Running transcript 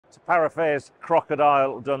paraphrase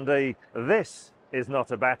Crocodile Dundee, this is not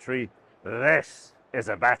a battery, this is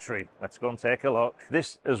a battery. Let's go and take a look.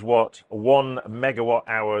 This is what 1 megawatt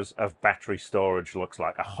hours of battery storage looks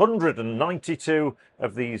like. 192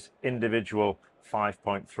 of these individual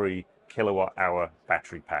 5.3 kilowatt hour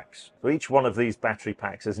battery packs. So each one of these battery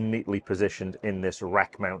packs is neatly positioned in this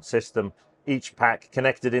rack mount system. Each pack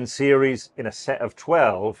connected in series in a set of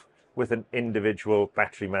 12 with an individual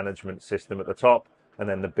battery management system at the top, and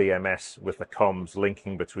then the BMS with the comms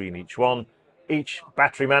linking between each one. Each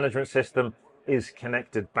battery management system is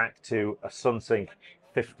connected back to a Sunsynk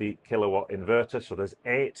 50 kilowatt inverter. So there's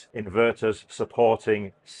 8 inverters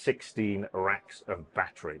supporting 16 racks of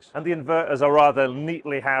batteries. And the inverters are rather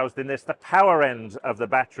neatly housed in this, the power end of the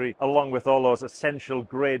battery, along with all those essential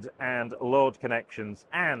grid and load connections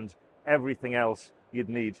and everything else you'd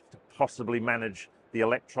need to possibly manage the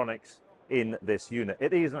electronics in this unit.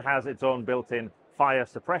 It even has its own built-in fire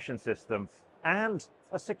suppression system and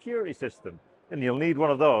a security system. And you'll need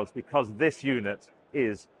one of those because this unit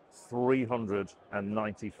is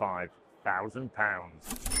 £395,000.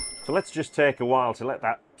 So let's just take a while to let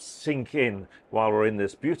that sink in while we're in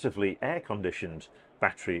this beautifully air-conditioned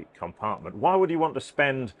battery compartment. Why would you want to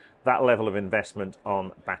spend that level of investment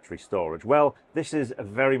on battery storage? Well, this is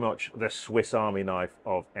very much the Swiss Army knife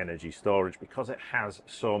of energy storage because it has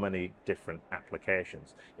so many different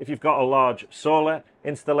applications. If you've got a large solar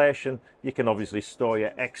installation, you can obviously store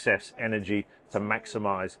your excess energy to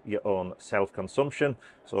maximize your own self-consumption,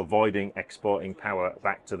 so avoiding exporting power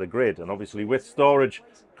back to the grid. And obviously with storage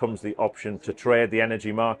comes the option to trade the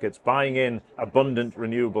energy markets, buying in abundant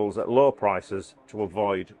renewables at low prices to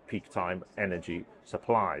avoid peak time energy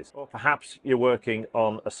supplies. Or perhaps you're working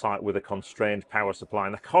on a site with a constrained power supply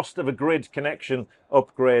and the cost of a grid connection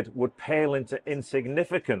upgrade would pale into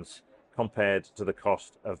insignificance compared to the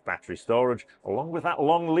cost of battery storage, along with that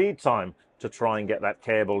long lead time to try and get that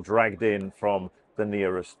cable dragged in from the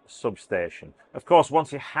nearest substation. Of course,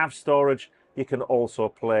 once you have storage, you can also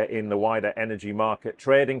play in the wider energy market,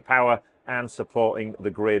 trading power and supporting the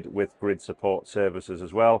grid with grid support services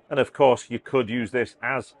as well. And of course, you could use this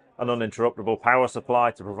as an uninterruptible power supply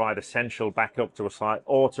to provide essential backup to a site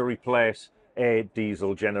or to replace a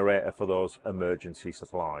diesel generator for those emergency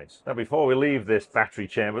supplies. Now, before we leave this battery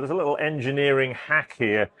chamber, there's a little engineering hack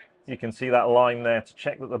here. You can see that line there to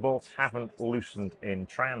check that the bolts haven't loosened in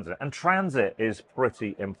transit. And transit is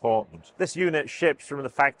pretty important. This unit ships from the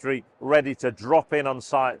factory ready to drop in on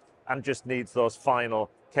site and just needs those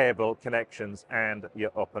final cable connections and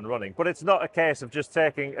you're up and running. But it's not a case of just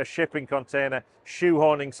taking a shipping container,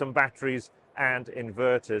 shoehorning some batteries and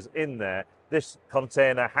inverters in there. This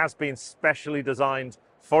container has been specially designed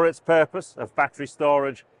for its purpose of battery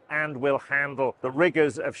storage and will handle the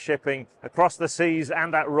rigors of shipping across the seas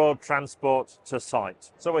and that road transport to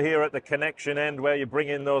site. So we're here at the connection end where you bring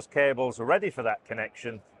in those cables ready for that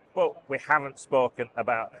connection, but we haven't spoken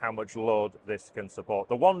about how much load this can support.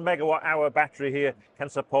 The 1 megawatt hour battery here can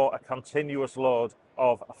support a continuous load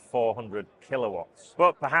of 400 kilowatts.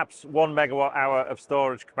 But perhaps 1 megawatt hour of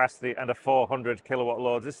storage capacity and a 400 kilowatt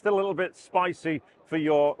load is still a little bit spicy for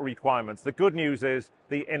your requirements. The good news is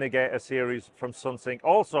the Innagator series from Sunsynk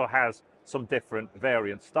also has some different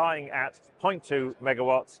variants, starting at 0.2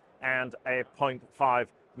 megawatts and a 0.5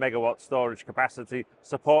 megawatt storage capacity,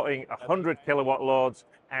 supporting 100 kilowatt loads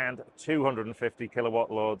and 250 kilowatt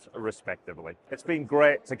loads respectively. It's been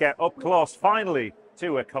great to get up close finally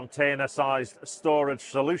to a container-sized storage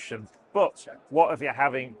solution. But what if you're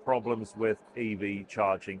having problems with EV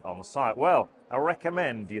charging on site? Well, I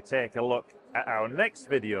recommend you take a look at our next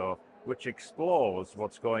video, which explores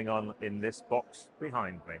what's going on in this box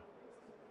behind me.